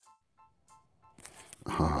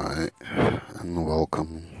Hi, and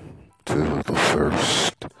welcome to the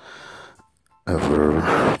first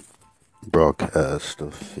ever broadcast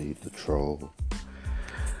of Feed the Troll.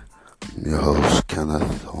 I'm your host,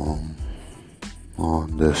 Kenneth.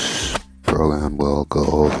 On this program, we'll go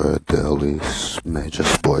over daily major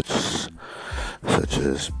sports such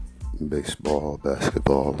as baseball,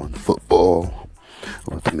 basketball, and football,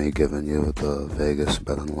 with me giving you the Vegas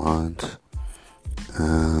betting lines.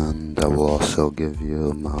 And I will also give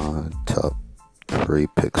you my top 3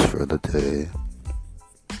 picks for the day.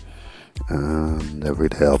 And every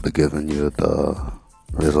day I'll be giving you the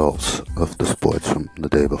results of the sports from the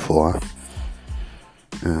day before.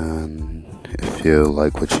 And if you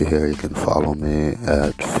like what you hear, you can follow me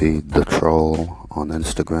at Feed the Troll on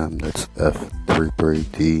Instagram. That's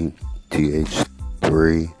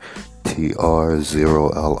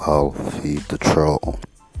F33DTH3TR0LL, Feed the Troll.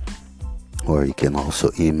 Or you can also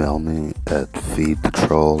email me at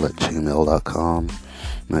feedthetroll@gmail.com.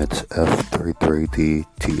 That's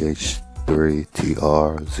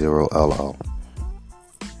F33DTH3TR0LL.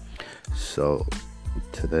 So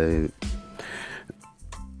today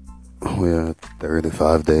we're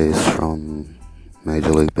 35 days from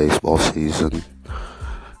Major League Baseball season.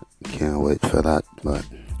 Can't wait for that, but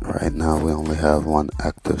right now we only have one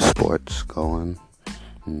active sports going,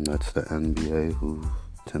 and that's the NBA, who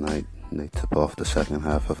tonight they tip off the second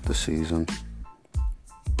half of the season.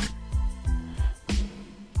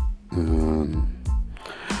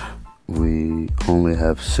 We only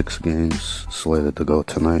have 6 games slated to go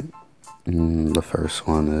tonight. The first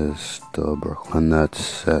one is the Brooklyn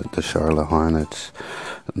Nets at the Charlotte Hornets,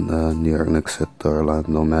 the New York Knicks at the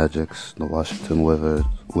Orlando Magic, the Washington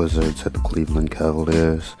Wizards at the Cleveland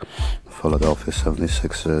Cavaliers, the Philadelphia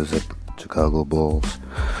 76ers at the Chicago Bulls,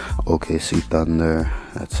 OKC Thunder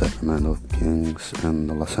at Sacramento Kings, and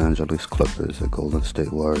the Los Angeles Clippers at Golden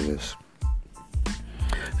State Warriors.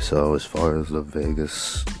 So as far as the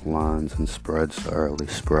Vegas lines and spreads, the early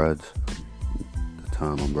spreads, the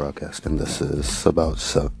time I'm broadcasting this is about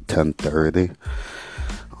 10:30.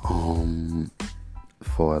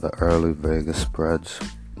 For the early Vegas spreads,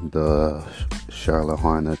 the Charlotte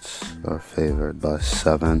Hornets are favored by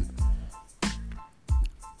 7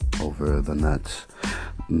 over the Nets.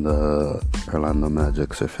 The Orlando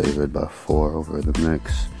Magic are favored by 4 over the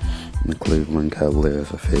Knicks. The Cleveland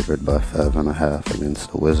Cavaliers are favored by 5.5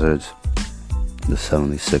 against the Wizards. The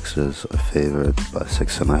 76ers are favored by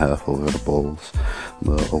 6.5 over the Bulls.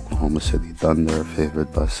 The Oklahoma City Thunder are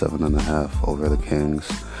favored by 7.5 over the Kings.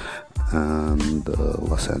 And the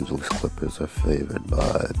Los Angeles Clippers are favored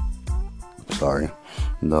by...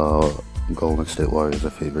 the Golden State Warriors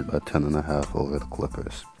are favored by 10.5 over the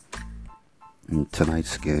Clippers. In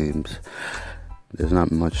tonight's games, there's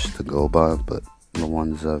not much to go by, but the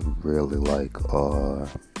ones I really like are...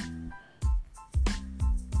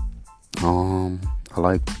 I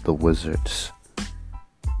like the Wizards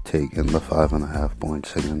taking the 5.5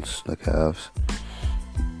 points against the Cavs.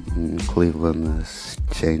 Cleveland is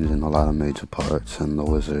changing a lot of major parts, and the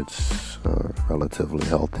Wizards are relatively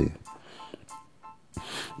healthy.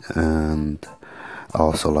 And I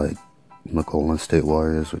also like the Golden State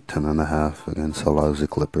Warriors with 10.5 against a lousy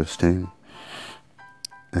Clippers team.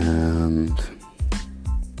 And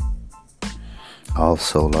I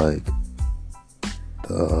also like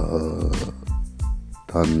the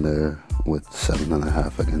Thunder with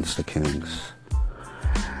 7.5 against the Kings.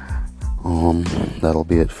 That'll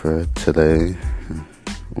be it for today.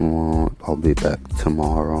 I'll be back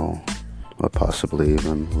tomorrow, or possibly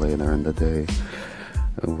even later in the day,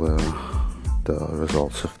 with the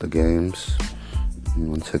results of the games.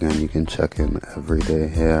 And once again, you can check in every day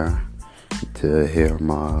here to hear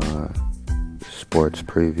my sports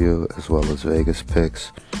preview as well as Vegas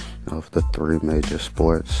picks of the 3 major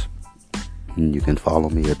sports. And you can follow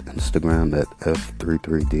me at Instagram at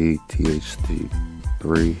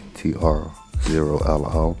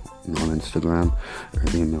F33DTH3TR0LL on Instagram, or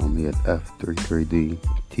email me at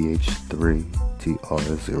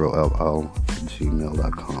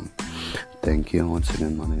F33DTH3TR0LL@gmail.com. Thank you. Once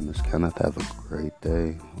again, my name is Kenneth. Have a great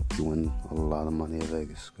day. Hope you win a lot of money at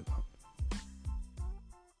Vegas. Goodbye.